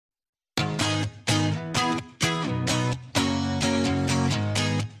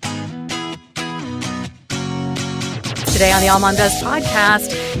Today on the AllMomDoes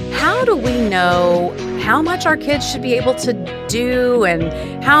podcast, how do we know how much our kids should be able to do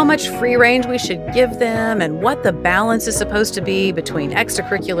and how much free range we should give them and what the balance is supposed to be between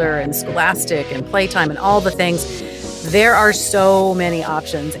extracurricular and scholastic and playtime and all the things? There are so many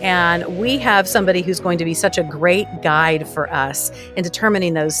options, and we have somebody who's going to be such a great guide for us in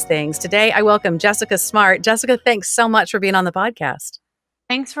determining those things. Today, I welcome Jessica Smartt. Jessica, thanks so much for being on the podcast.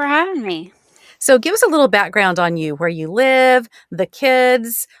 Thanks for having me. So give us a little background on you, where you live, the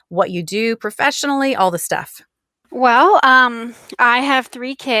kids, what you do professionally, all the stuff. Well, I have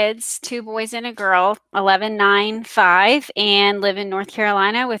 3 kids, 2 boys and a girl, 11, 9, 5, and live in North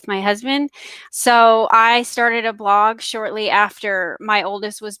Carolina with my husband. So I started a blog shortly after my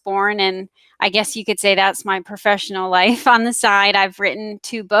oldest was born, and I guess you could say that's my professional life. On the side, I've written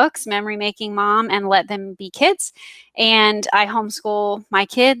 2 books, Memory Making Mom and Let Them Be Kids, and I homeschool my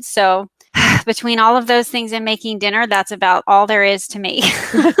kids. So between all of those things and making dinner, that's about all there is to me.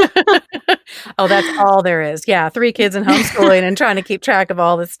 Oh, that's all there is. Yeah. 3 kids and homeschooling and trying to keep track of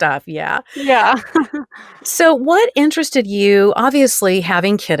all this stuff. Yeah. Yeah. So what interested you? Obviously,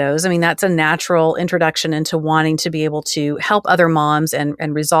 having kiddos, I mean, that's a natural introduction into wanting to be able to help other moms and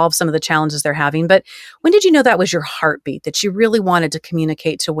resolve some of the challenges they're having. But when did you know that was your heartbeat, that you really wanted to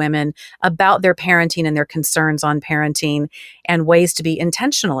communicate to women about their parenting and their concerns on parenting and ways to be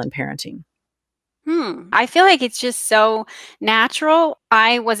intentional in parenting? I feel like it's just so natural.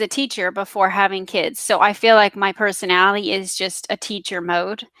 I was a teacher before having kids, so I feel like my personality is just a teacher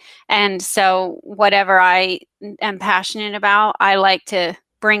mode. And so whatever I am passionate about, I like to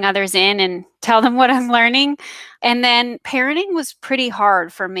bring others in and tell them what I'm learning. And then parenting was pretty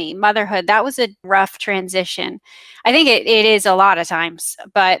hard for me. Motherhood, that was a rough transition. I think it is a lot of times,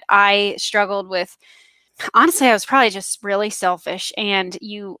 but I struggled with. Honestly, I was probably just really selfish, and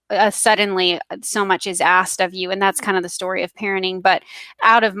you suddenly so much is asked of you, and that's kind of the story of parenting. But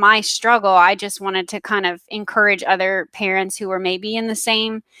out of my struggle, I just wanted to kind of encourage other parents who were maybe in the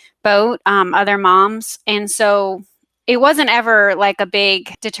same boat, other moms. And so it wasn't ever like a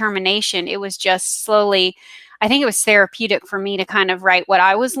big determination. It was just slowly, I think it was therapeutic for me to kind of write what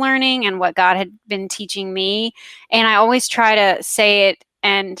I was learning and what God had been teaching me. And I always try to say it,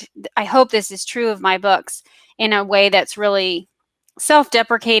 and I hope this is true of my books, in a way that's really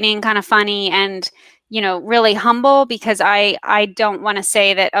self-deprecating, kind of funny, and, really humble, because I don't want to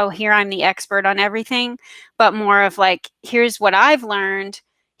say that, oh, here I'm the expert on everything, but more of like, here's what I've learned.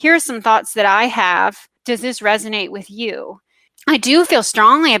 Here's some thoughts that I have. Does this resonate with you? I do feel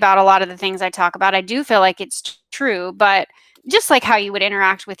strongly about a lot of the things I talk about. I do feel like it's true, but just like how you would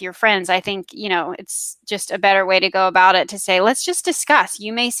interact with your friends, I think, it's just a better way to go about it, to say, let's just discuss.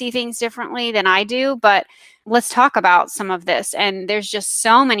 You may see things differently than I do, but let's talk about some of this. And there's just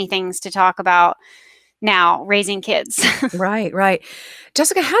so many things to talk about now, raising kids. Right, right.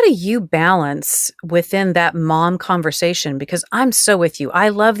 Jessica, how do you balance within that mom conversation? Because I'm so with you. I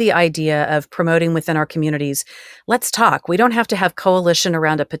love the idea of promoting within our communities. Let's talk. We don't have to have coalition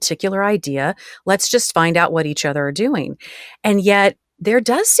around a particular idea. Let's just find out what each other are doing. And yet, there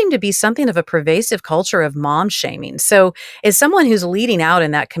does seem to be something of a pervasive culture of mom shaming. So as someone who's leading out in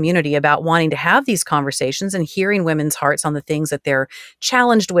that community about wanting to have these conversations and hearing women's hearts on the things that they're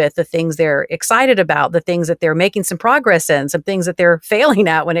challenged with, the things they're excited about, the things that they're making some progress in, some things that they're failing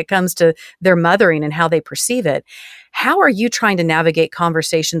at when it comes to their mothering and how they perceive it. How are you trying to navigate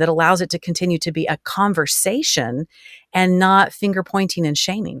conversation that allows it to continue to be a conversation and not finger pointing and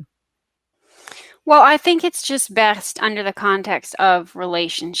shaming? Well, I think it's just best under the context of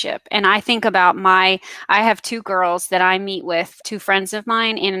relationship. And I think about I have 2 girls that I meet with, 2 friends of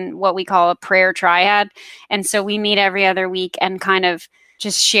mine, in what we call a prayer triad. And so we meet every other week and kind of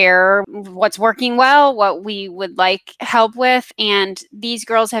just share what's working well, what we would like help with. And these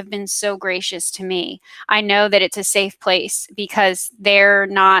girls have been so gracious to me. I know that it's a safe place because they're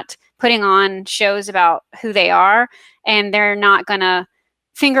not putting on shows about who they are, and they're not going to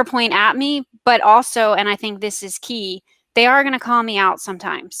finger point at me, but also, and I think this is key, they are going to call me out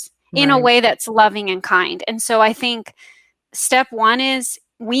sometimes in a way that's loving and kind. And so I think step 1 is,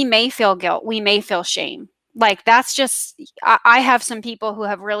 we may feel guilt, we may feel shame. Like, that's just, I have some people who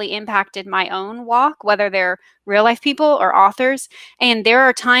have really impacted my own walk, whether they're real life people or authors, and there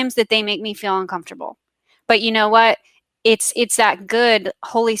are times that they make me feel uncomfortable. But you know what? It's that good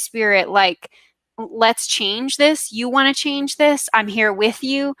Holy Spirit, like, let's change this. You want to change this? I'm here with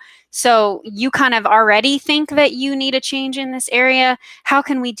you. So you kind of already think that you need a change in this area. How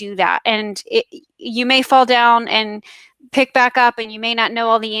can we do that? And you may fall down and pick back up, and you may not know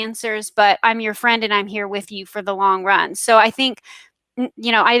all the answers, but I'm your friend and I'm here with you for the long run. So I think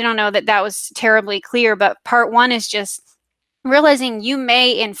I don't know that that was terribly clear, but part one is just realizing you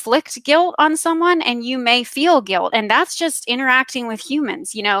may inflict guilt on someone and you may feel guilt, and that's just interacting with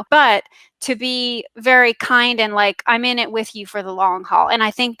humans, but to be very kind and like, I'm in it with you for the long haul. And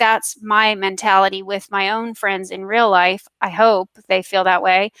I think that's my mentality with my own friends in real life. I hope they feel that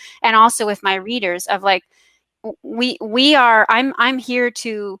way. And also with my readers of like, we are, I'm here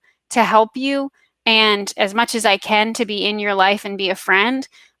to help you, and as much as I can to be in your life and be a friend,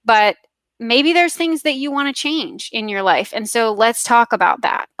 but maybe there's things that you want to change in your life. And so let's talk about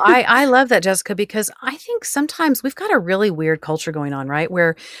that. I love that, Jessica, because I think sometimes we've got a really weird culture going on, right?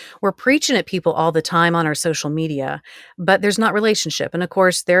 Where we're preaching at people all the time on our social media, but there's not relationship. And of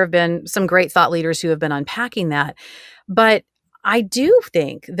course, there have been some great thought leaders who have been unpacking that. But I do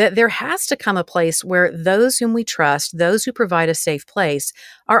think that there has to come a place where those whom we trust, those who provide a safe place,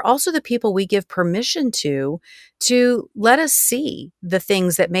 are also the people we give permission to let us see the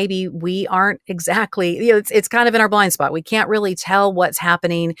things that maybe we aren't exactly, it's kind of in our blind spot. We can't really tell what's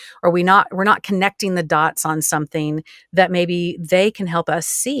happening, or we're not connecting the dots on something that maybe they can help us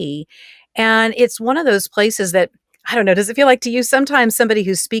see. And it's one of those places that, I don't know, does it feel like to you sometimes somebody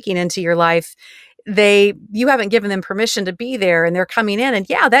who's speaking into your life, you haven't given them permission to be there and they're coming in, and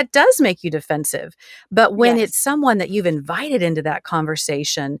yeah, that does make you defensive. But when Yes. it's someone that you've invited into that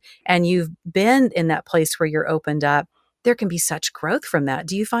conversation and you've been in that place where you're opened up, there can be such growth from that.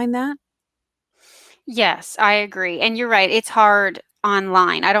 Do you find that? Yes, I agree. And you're right. It's hard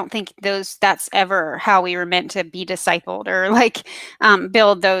online. I don't think that's ever how we were meant to be discipled or like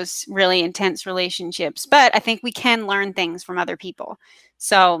build those really intense relationships. But I think we can learn things from other people.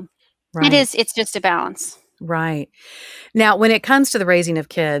 So Right. it's just a balance. Right. Now, when it comes to the raising of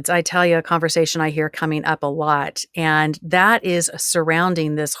kids, I tell you a conversation I hear coming up a lot, and that is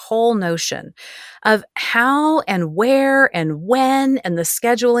surrounding this whole notion of how and where and when and the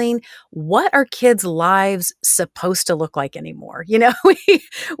scheduling. What are kids' lives supposed to look like anymore?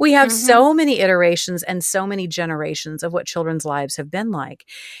 We have Hmm. so many iterations and so many generations of what children's lives have been like.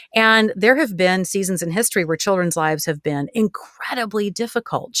 And there have been seasons in history where children's lives have been incredibly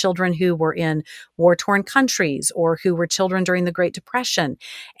difficult. Children who were in war-torn countries or who were children during the Great Depression.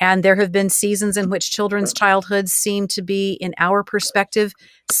 And there have been seasons in which children's childhoods seem to be, in our perspective,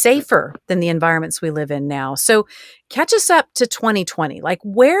 safer than the environments we live in now. So catch us up to 2020. Like,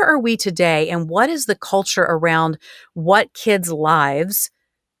 where are we today, and what is the culture around what kids' lives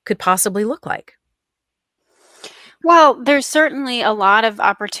could possibly look like? Well, there's certainly a lot of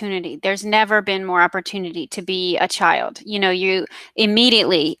opportunity. There's never been more opportunity to be a child. You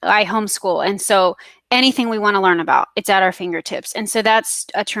immediately, I homeschool. And so anything we want to learn about, it's at our fingertips. And so that's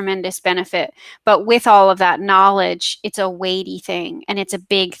a tremendous benefit. But with all of that knowledge, it's a weighty thing and it's a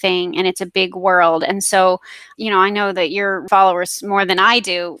big thing and it's a big world. And so, I know that your followers more than I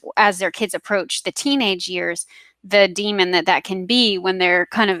do, as their kids approach the teenage years, the demon that can be when they're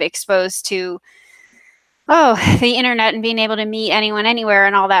kind of exposed to the internet and being able to meet anyone anywhere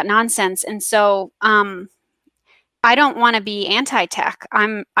and all that nonsense. And so I don't want to be anti-tech.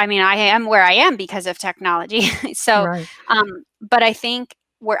 I am where I am because of technology. So Right. but I think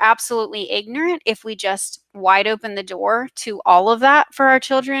we're absolutely ignorant if we just wide open the door to all of that for our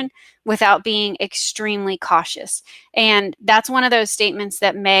children without being extremely cautious. And that's one of those statements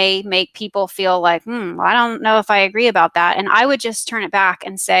that may make people feel like, well, I don't know if I agree about that. And I would just turn it back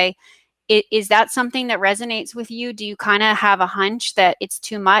and say, is that something that resonates with you? Do you kind of have a hunch that it's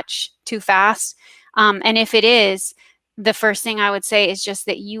too much, too fast? And if it is, the first thing I would say is just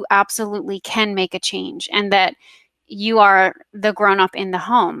that you absolutely can make a change and that you are the grown up in the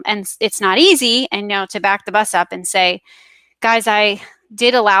home. And it's not easy, and to back the bus up and say, guys, I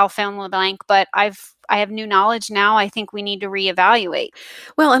did allow fill in the blank, but I have new knowledge now. I think we need to reevaluate.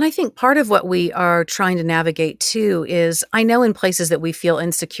 Well, and I think part of what we are trying to navigate too is, I know in places that we feel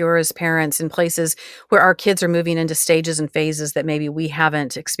insecure as parents, in places where our kids are moving into stages and phases that maybe we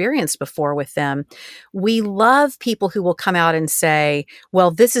haven't experienced before with them, we love people who will come out and say,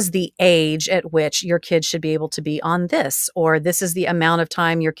 well, this is the age at which your kids should be able to be on this, or this is the amount of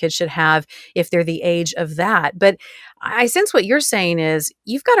time your kids should have if they're the age of that. But I sense what you're saying is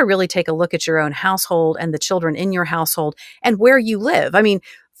you've got to really take a look at your own household and the children in your household and where you live. I mean,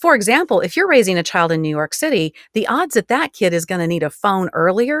 for example, if you're raising a child in New York City, the odds that that kid is going to need a phone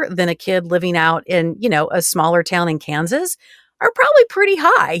earlier than a kid living out in, a smaller town in Kansas are probably pretty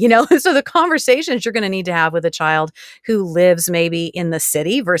high, So the conversations you're going to need to have with a child who lives maybe in the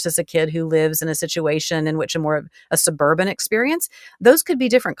city versus a kid who lives in a situation in which a more of a suburban experience, those could be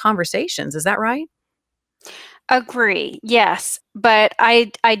different conversations. Is that right? Agree, yes. But I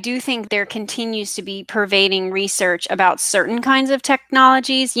do think there continues to be pervading research about certain kinds of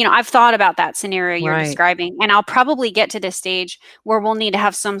technologies. I've thought about that scenario you're Right. describing, and I'll probably get to this stage where we'll need to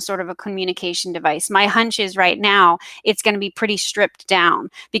have some sort of a communication device. My hunch is right now it's going to be pretty stripped down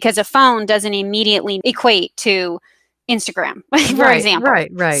because a phone doesn't immediately equate to Instagram, for Right, example.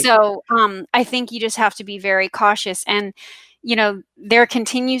 right, right, So I think you just have to be very cautious. And there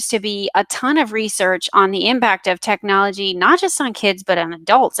continues to be a ton of research on the impact of technology, not just on kids, but on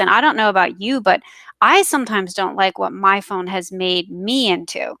adults. And I don't know about you, but I sometimes don't like what my phone has made me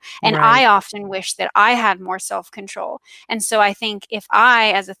into. And right. I often wish that I had more self control. And so I think if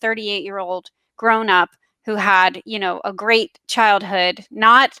I, as a 38-year-old grown up who had, a great childhood,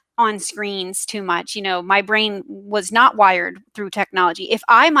 not on screens too much, my brain was not wired through technology. If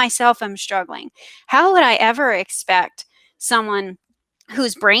I myself am struggling, how would I ever expect someone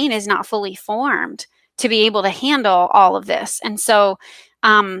whose brain is not fully formed to be able to handle all of this? And so,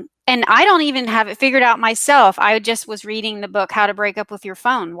 and I don't even have it figured out myself. I just was reading the book, How to Break Up with Your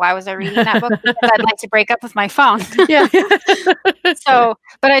Phone. Why was I reading that book? Because I'd like to break up with my phone. Yeah. So,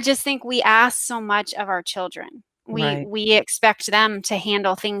 but I just think we ask so much of our children. We Right, we expect them to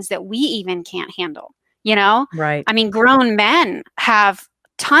handle things that we even can't handle, you know? right. I mean, grown men have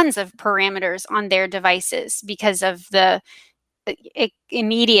tons of parameters on their devices because of the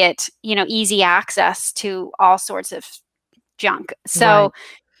immediate, easy access to all sorts of junk. So, Right.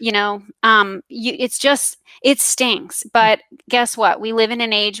 it stinks. But guess what? We live in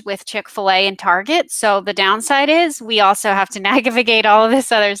an age with Chick-fil-A and Target. So the downside is we also have to navigate all of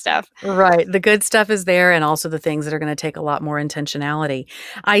this other stuff. Right. The good stuff is there and also the things that are going to take a lot more intentionality.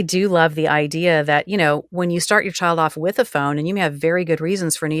 I do love the idea that, when you start your child off with a phone, and you may have very good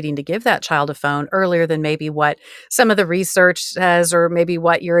reasons for needing to give that child a phone earlier than maybe what some of the research says, or maybe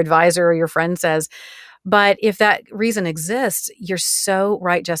what your advisor or your friend says. But if that reason exists, you're so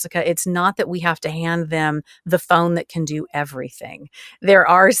right, Jessica. It's not that we have to hand them the phone that can do everything. There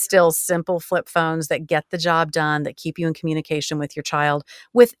are still simple flip phones that get the job done, that keep you in communication with your child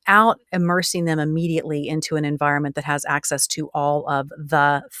without immersing them immediately into an environment that has access to all of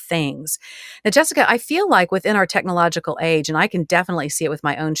the things. Now, Jessica, I feel like within our technological age, and I can definitely see it with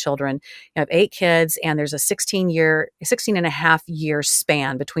my own children, I have 8 kids, and there's a 16 and a half year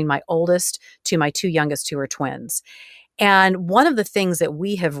span between my oldest to my two youngest, who are twins. And one of the things that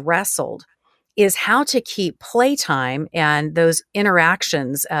we have wrestled is how to keep playtime and those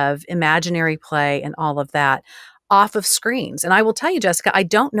interactions of imaginary play and all of that off of screens. And I will tell you, Jessica, I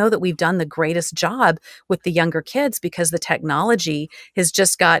don't know that we've done the greatest job with the younger kids because the technology has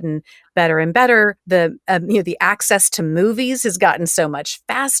just gotten better and better. The access to movies has gotten so much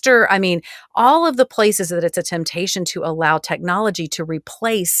faster. I mean, all of the places that it's a temptation to allow technology to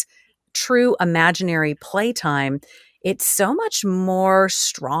replace true imaginary playtime, it's so much more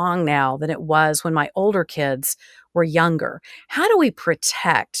strong now than it was when my older kids were younger. How do we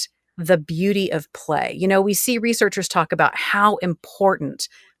protect the beauty of play? We see researchers talk about how important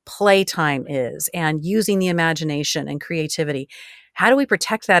playtime is and using the imagination and creativity. How do we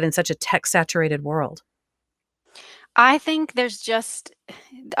protect that in such a tech saturated world? I think there's just,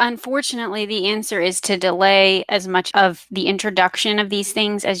 unfortunately, the answer is to delay as much of the introduction of these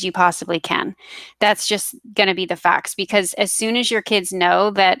things as you possibly can. That's just going to be the facts because as soon as your kids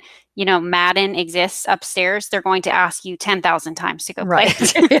know that, Madden exists upstairs, they're going to ask you 10,000 times to go play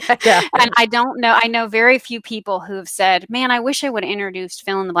Right. it. Yeah. And I know very few people who have said, man, I wish I would have introduced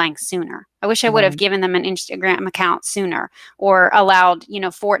fill in the blank sooner. I wish I would have Right. given them an Instagram account sooner or allowed,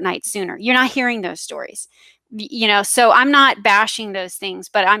 Fortnite sooner. You're not hearing those stories. So I'm not bashing those things,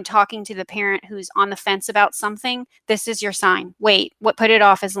 but I'm talking to the parent who's on the fence about something. This is your sign. Wait, put it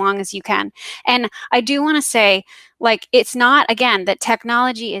off as long as you can. And I do want to say, like, it's not, again, that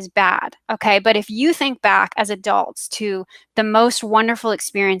technology is bad. Okay. But if you think back as adults to the most wonderful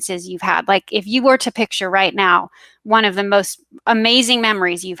experiences you've had, like if you were to picture right now, one of the most amazing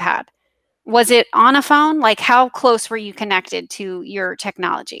memories you've had, was it on a phone? Like, how close were you connected to your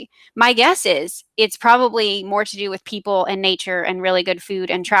technology? My guess is it's probably more to do with people and nature and really good food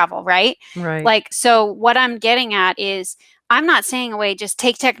and travel, right? Right. Like, so what I'm getting at is I'm not saying away, just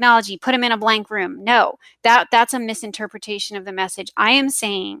take technology, put them in a blank room. No, that's a misinterpretation of the message. I am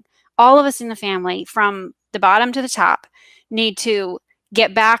saying all of us in the family, from the bottom to the top, need to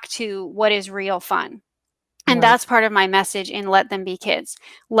get back to what is real fun. And Right. that's part of my message in Let Them Be Kids.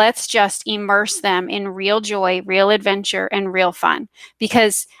 Let's just immerse them in real joy, real adventure, and real fun.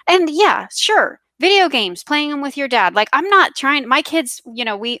 Because, and yeah, sure, video games, playing them with your dad. Like, I'm not trying, my kids, we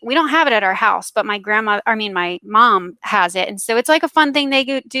don't have it at our house, but my mom has it. And so it's like a fun thing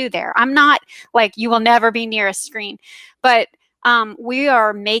they do there. I'm not like, you will never be near a screen, but we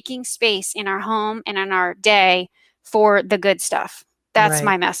are making space in our home and in our day for the good stuff. That's Right.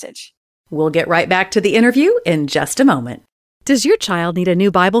 my message. We'll get right back to the interview in just a moment. Does your child need a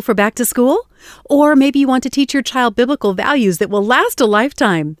new Bible for back to school? Or maybe you want to teach your child biblical values that will last a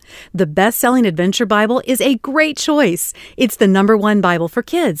lifetime. The best-selling Adventure Bible is a great choice. It's the #1 Bible for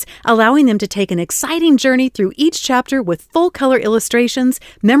kids, allowing them to take an exciting journey through each chapter with full-color illustrations,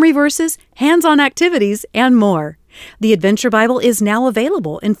 memory verses, hands-on activities, and more. The Adventure Bible is now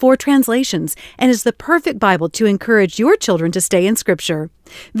available in 4 translations and is the perfect Bible to encourage your children to stay in Scripture.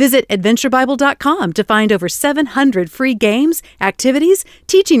 Visit adventurebible.com to find over 700 free games, activities,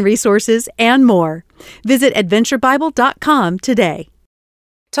 teaching resources, and more. Visit adventurebible.com today.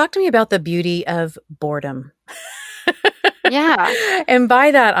 Talk to me about the beauty of boredom. Yeah. And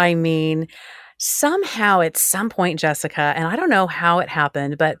by that, I mean, somehow at some point, Jessica, and I don't know how it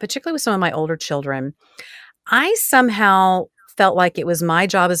happened, but particularly with some of my older children, I somehow felt like it was my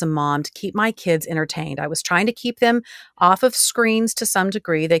job as a mom to keep my kids entertained. I was trying to keep them off of screens to some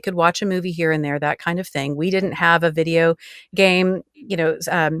degree. They could watch a movie here and there, that kind of thing. We didn't have a video game,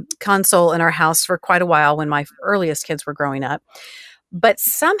 console in our house for quite a while when my earliest kids were growing up. But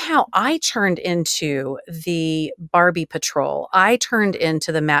somehow I turned into the Barbie Patrol. I turned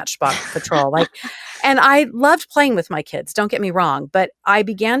into the Matchbox Patrol. And I loved playing with my kids, don't get me wrong, but I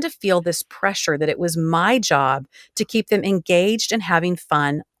began to feel this pressure that it was my job to keep them engaged and having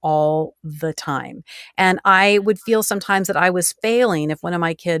fun all the time. And I would feel sometimes that I was failing if one of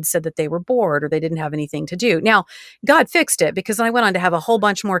my kids said that they were bored or they didn't have anything to do. Now, God fixed it because I went on to have a whole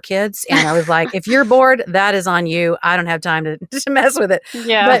bunch more kids. And I was like, if you're bored, that is on you. I don't have time to mess with it.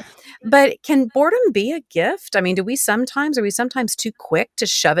 Yeah. But can boredom be a gift? I mean, are we sometimes too quick to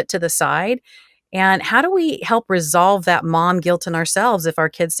shove it to the side? And how do we help resolve that mom guilt in ourselves if our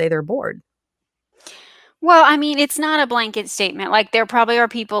kids say they're bored? Well, I mean, it's not a blanket statement. Like, there probably are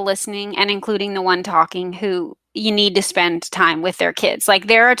people listening, and including the one talking, who you need to spend time with their kids. Like,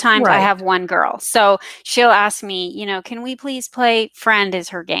 there are times I Right. have one girl, so she'll ask me, can we please play Friend is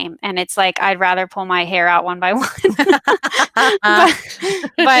her game? And it's like, I'd rather pull my hair out one by one.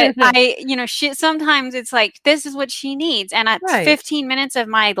 but she sometimes it's like, this is what she needs. And at Right. 15 minutes of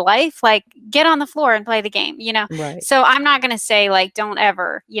my life, like, get on the floor and play the game, Right. So I'm not going to say, like, don't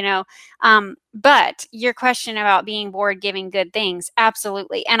ever, but your question about being bored giving good things,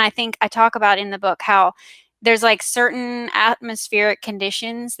 absolutely. And I think I talk about in the book how there's like certain atmospheric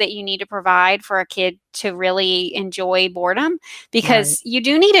conditions that you need to provide for a kid to really enjoy boredom, because you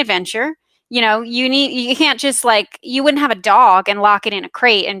do need adventure. You can't just, like, you wouldn't have a dog and lock it in a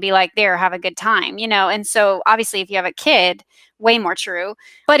crate and be like, there, have a good time, and so obviously if you have a kid, way more true.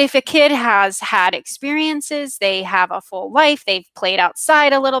 But if a kid has had experiences, they have a full life, they've played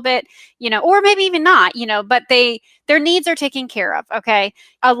outside a little bit, or maybe even not, but their needs are taken care of. Okay.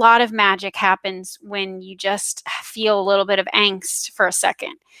 A lot of magic happens when you just feel a little bit of angst for a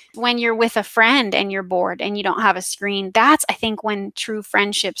second. When you're with a friend and you're bored and you don't have a screen, that's, I think, when true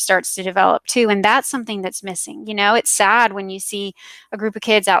friendship starts to develop too. And that's something that's missing. It's sad when you see a group of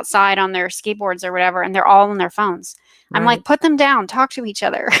kids outside on their skateboards or whatever, and they're all on their phones. I'm like, put them down, talk to each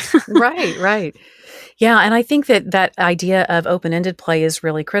other. Right. Yeah, and I think that idea of open-ended play is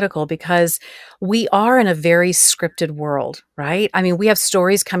really critical because we are in a very scripted world, right? I mean, we have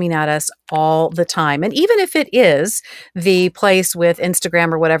stories coming at us all the time. And even if it is the place with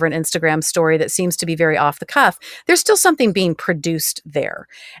Instagram or whatever, an Instagram story that seems to be very off the cuff, there's still something being produced there.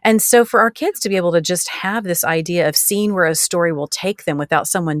 And so for our kids to be able to just have this idea of seeing where a story will take them without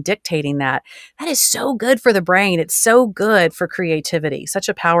someone dictating that is so good for the brain. It's so good for creativity. Such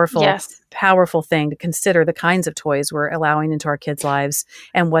a powerful thing to consider, the kinds of toys we're allowing into our kids' lives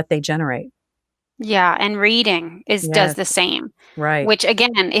and what they generate. Yeah, and reading does the same. Right. Which,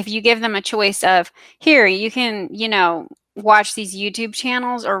 again, if you give them a choice of, here, you can, watch these YouTube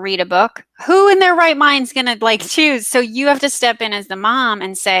channels or read a book, who in their right mind is going to, like, choose? So you have to step in as the mom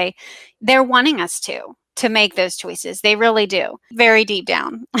and say, they're wanting us to make those choices. They really do. Very deep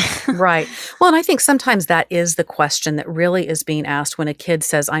down. Right. Well, and I think sometimes that is the question that really is being asked when a kid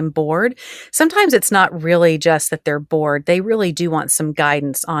says, I'm bored. Sometimes it's not really just that they're bored. They really do want some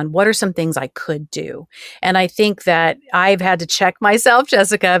guidance on what are some things I could do. And I think that I've had to check myself,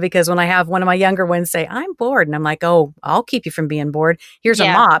 Jessica, because when I have one of my younger ones say, I'm bored, and I'm like, oh, I'll keep you from being bored. Here's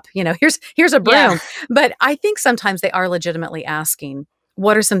a mop, here's a broom. Yeah. But I think sometimes they are legitimately asking,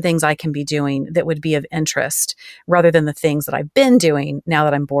 what are some things I can be doing that would be of interest rather than the things that I've been doing now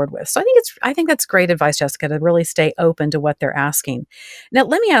that I'm bored with. So I think that's great advice, Jessica, to really stay open to what they're asking. Now,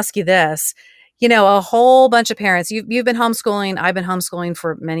 let me ask you this. A whole bunch of parents, you've been homeschooling. I've been homeschooling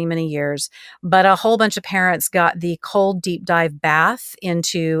for many, many years, but a whole bunch of parents got the cold deep dive bath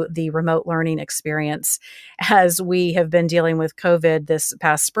into the remote learning experience as we have been dealing with COVID this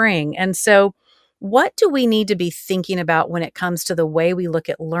past spring. And so, what do we need to be thinking about when it comes to the way we look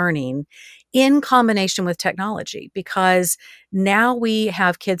at learning in combination with technology? Because now we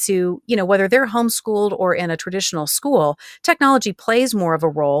have kids who, whether they're homeschooled or in a traditional school, technology plays more of a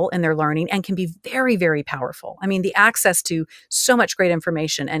role in their learning and can be very, very powerful. I mean, the access to so much great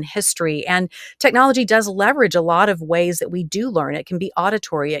information and history, and technology does leverage a lot of ways that we do learn. It can be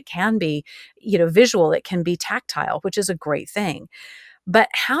auditory, it can be, visual, it can be tactile, which is a great thing. But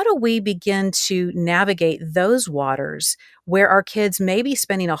how do we begin to navigate those waters where our kids may be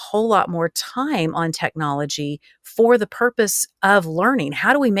spending a whole lot more time on technology for the purpose of learning?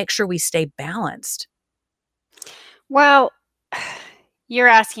 How do we make sure we stay balanced? Well, you're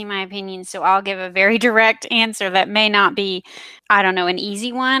asking my opinion, so I'll give a very direct answer that may not be, I don't know, an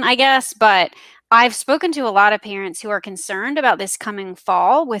easy one, I guess, but I've spoken to a lot of parents who are concerned about this coming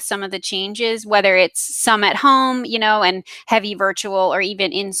fall with some of the changes, whether it's some at home, and heavy virtual or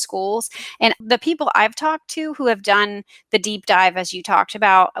even in schools. And the people I've talked to who have done the deep dive, as you talked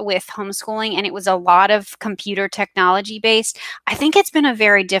about with homeschooling, and it was a lot of computer technology based, I think it's been a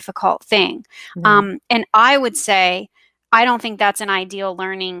very difficult thing. Yeah. And I would say, I don't think that's an ideal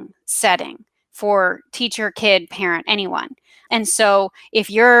learning setting for teacher, kid, parent, anyone. And so if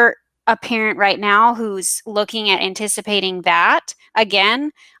you're a parent right now who's looking at anticipating that,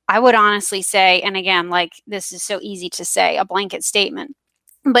 again, I would honestly say, and again, like this is so easy to say, a blanket statement,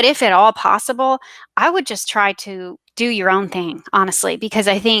 but if at all possible, I would just try to do your own thing, honestly, because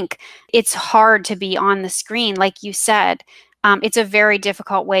I think it's hard to be on the screen, like you said. It's a very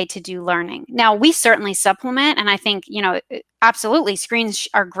difficult way to do learning. Now, we certainly supplement, and I think, absolutely, screens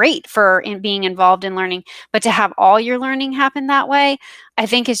are great for being involved in learning, but to have all your learning happen that way, I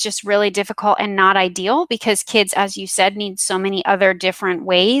think is just really difficult and not ideal because kids, as you said, need so many other different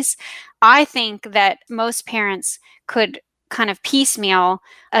ways. I think that most parents could kind of piecemeal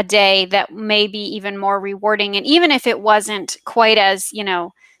a day that may be even more rewarding. And even if it wasn't quite as,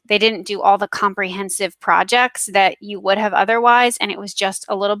 they didn't do all the comprehensive projects that you would have otherwise. And it was just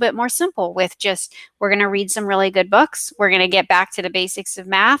a little bit more simple with just, we're going to read some really good books. We're going to get back to the basics of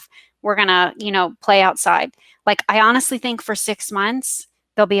math. We're going to, play outside. Like, I honestly think for 6 months,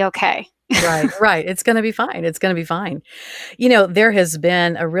 they'll be okay. Right, right. It's going to be fine. It's going to be fine. There has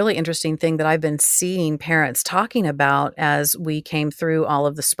been a really interesting thing that I've been seeing parents talking about as we came through all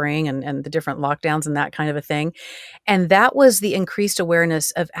of the spring and the different lockdowns and that kind of a thing. And that was the increased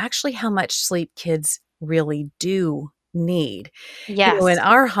awareness of actually how much sleep kids really do need. In Yes.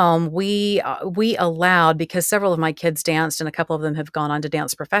 our home, we allowed, because several of my kids danced and a couple of them have gone on to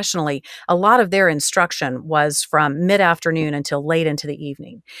dance professionally, a lot of their instruction was from mid-afternoon until late into the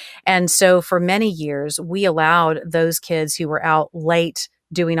evening. And so for many years, we allowed those kids who were out late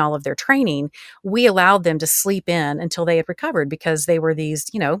doing all of their training, we allowed them to sleep in until they had recovered because they were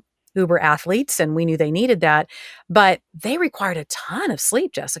these, uber athletes and we knew they needed that, but they required a ton of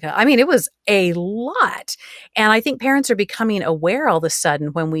sleep, Jessica. I mean, it was a lot. And I think parents are becoming aware all of a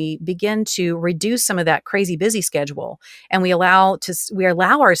sudden when we begin to reduce some of that crazy busy schedule and we allow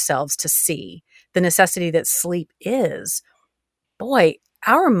ourselves to see the necessity that sleep is. Boy,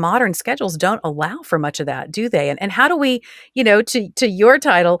 our modern schedules don't allow for much of that, do they? And how do we, to your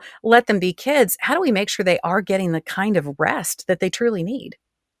title, let them be kids, how do we make sure they are getting the kind of rest that they truly need?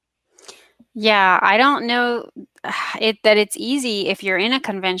 Yeah, I don't know that it's easy if you're in a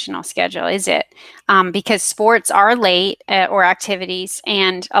conventional schedule, is it? Because sports are late or activities,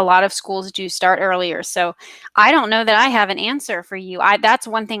 and a lot of schools do start earlier. So I don't know that I have an answer for you. That's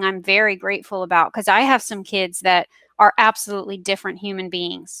one thing I'm very grateful about because I have some kids that are absolutely different human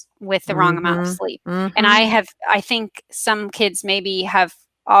beings with the wrong amount of Mhm. sleep. And Mhm. I think some kids maybe have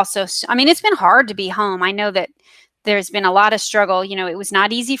also, I mean, it's been hard to be home. I know that there's been a lot of struggle. It was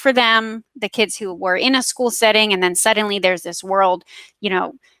not easy for them, the kids who were in a school setting, and then suddenly there's this world, you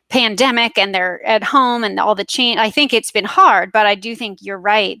know, pandemic and they're at home and all the change. I think it's been hard, but I do think you're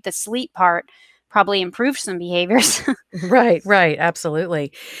right. The sleep part probably improved some behaviors. Right, right,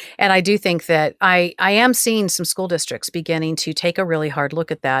 absolutely. And I do think that I am seeing some school districts beginning to take a really hard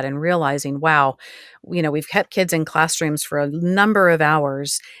look at that and realizing, wow, we've kept kids in classrooms for a number of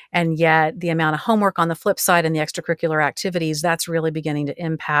hours, and yet the amount of homework on the flip side and the extracurricular activities, that's really beginning to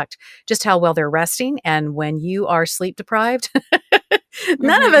impact just how well they're resting. And when you are sleep deprived,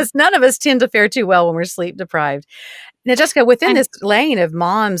 None of us tend to fare too well when we're sleep deprived. Now, Jessica, within this lane of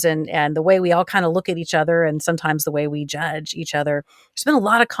moms and the way we all kind of look at each other and sometimes the way we judge each other, there's been a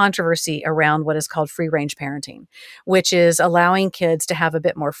lot of controversy around what is called free range parenting, which is allowing kids to have a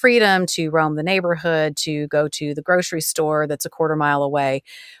bit more freedom to roam the neighborhood, to go to the grocery store that's a quarter mile away.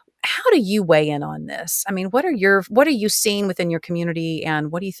 How do you weigh in on this? I mean, what are you seeing within your community,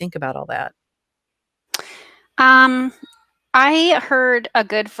 and what do you think about all that? Um, I heard a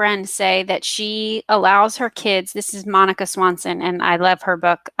good friend say that she allows her kids, this is Monica Swanson, and I love her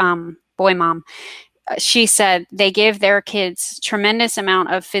book, Boy Mom. She said they give their kids tremendous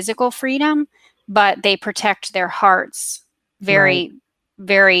amount of physical freedom, but they protect their hearts Right. very,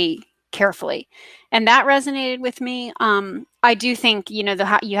 very carefully. And that resonated with me. I do think, you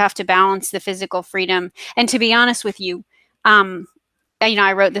have to balance the physical freedom. And to be honest with you,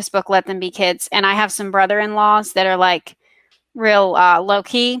 I wrote this book, Let Them Be Kids, and I have some brother-in-laws that are like real low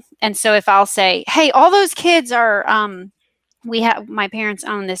key. And so if I'll say, hey, all those kids are, my parents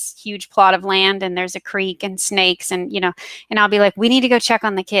own this huge plot of land and there's a creek and snakes and I'll be like, we need to go check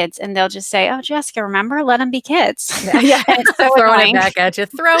on the kids. And they'll just say, oh, Jessica, remember, let them be kids. Yeah. And it's so Throwing annoying. it back at you,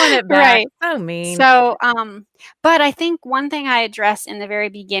 throwing it back. Right. So mean. So, but I think one thing I address in the very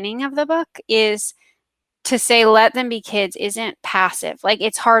beginning of the book is to say let them be kids isn't passive. Like,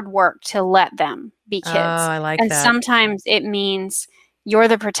 it's hard work to let them be kids. Oh, I like and that. sometimes it means you're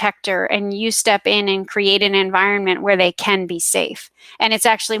the protector and you step in and create an environment where they can be safe. And it's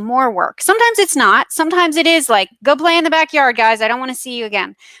actually more work. Sometimes it's not. Sometimes it is like, go play in the backyard, guys. I don't want to see you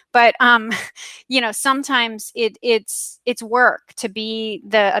again. But, sometimes it's work to be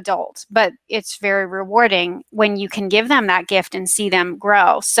the adult, but it's very rewarding when you can give them that gift and see them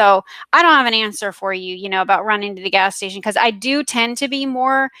grow. So I don't have an answer for you, about running to the gas station, because I do tend to be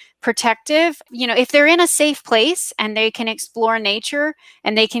more protective. If they're in a safe place and they can explore nature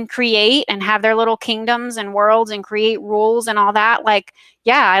and they can create and have their little kingdoms and worlds and create rules and all that, like,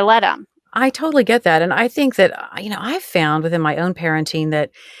 yeah, I let them. I totally get that. And I think that, I've found within my own parenting that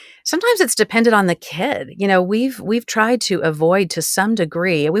sometimes it's dependent on the kid. We've tried to avoid to some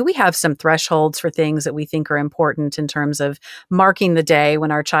degree. We have some thresholds for things that we think are important in terms of marking the day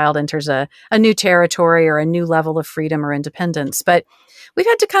when our child enters a new territory or a new level of freedom or independence. But we've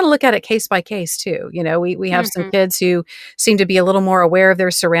had to kind of look at it case by case too. We have some kids who seem to be a little more aware of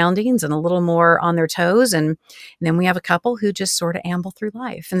their surroundings and a little more on their toes. And then we have a couple who just sort of amble through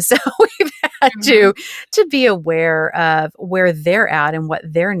life. And so we've had to be aware of where they're at and what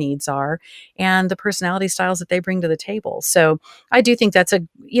their needs are and the personality styles that they bring to the table. So I do think that's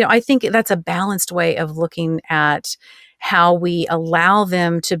a balanced way of looking at how we allow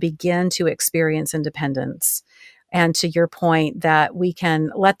them to begin to experience independence. And to your point, that we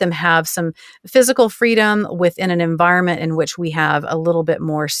can let them have some physical freedom within an environment in which we have a little bit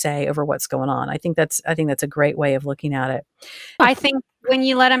more say over what's going on. I think that's a great way of looking at it. I think when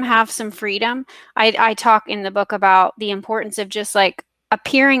you let them have some freedom, I talk in the book about the importance of just like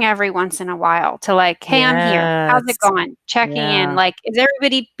appearing every once in a while to like, hey, I'm here. How's it going? Checking in. Like, is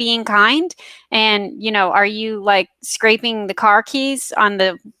everybody being kind? And, are you like scraping the car keys on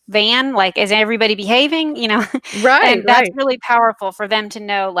the van? Like, is everybody behaving? Right. And that's really powerful for them to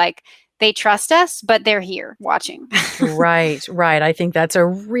know, like, they trust us, but they're here watching. Right. I think that's a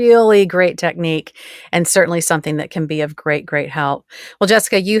really great technique and certainly something that can be of great, great help. Well,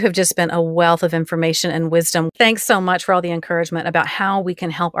 Jessica, you have just been a wealth of information and wisdom. Thanks so much for all the encouragement about how we can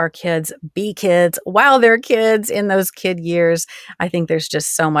help our kids be kids while they're kids in those kid years. I think there's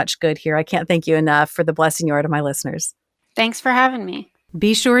just so much good here. I can't thank you enough for the blessing you are to my listeners. Thanks for having me.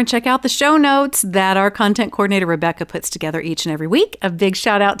 Be sure and check out the show notes that our content coordinator, Rebecca, puts together each and every week. A big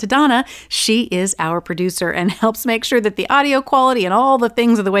shout out to Donna. She is our producer and helps make sure that the audio quality and all the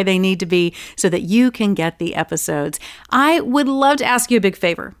things are the way they need to be so that you can get the episodes. I would love to ask you a big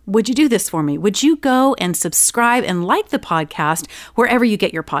favor. Would you do this for me? Would you go and subscribe and like the podcast wherever you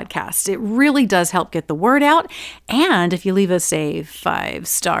get your podcasts? It really does help get the word out. And if you leave us a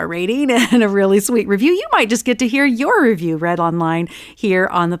 5-star rating and a really sweet review, you might just get to hear your review read online here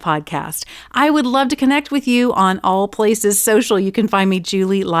on the podcast. I would love to connect with you on all places social. You can find me,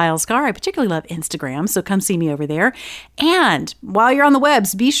 Julie Lyles Carr. I particularly love Instagram, so come see me over there. And while you're on the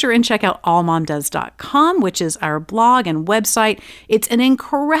webs, be sure and check out AllMomDoes.com, which is our blog and website. It's an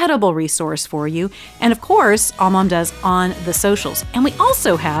incredible resource for you. And of course, All Mom Does on the socials. And we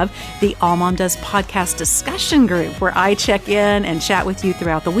also have the All Mom Does podcast discussion group where I check in and chat with you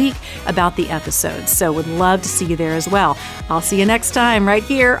throughout the week about the episodes. So would love to see you there as well. I'll see you next time right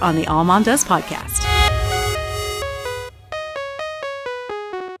here on the All Mom Does podcast.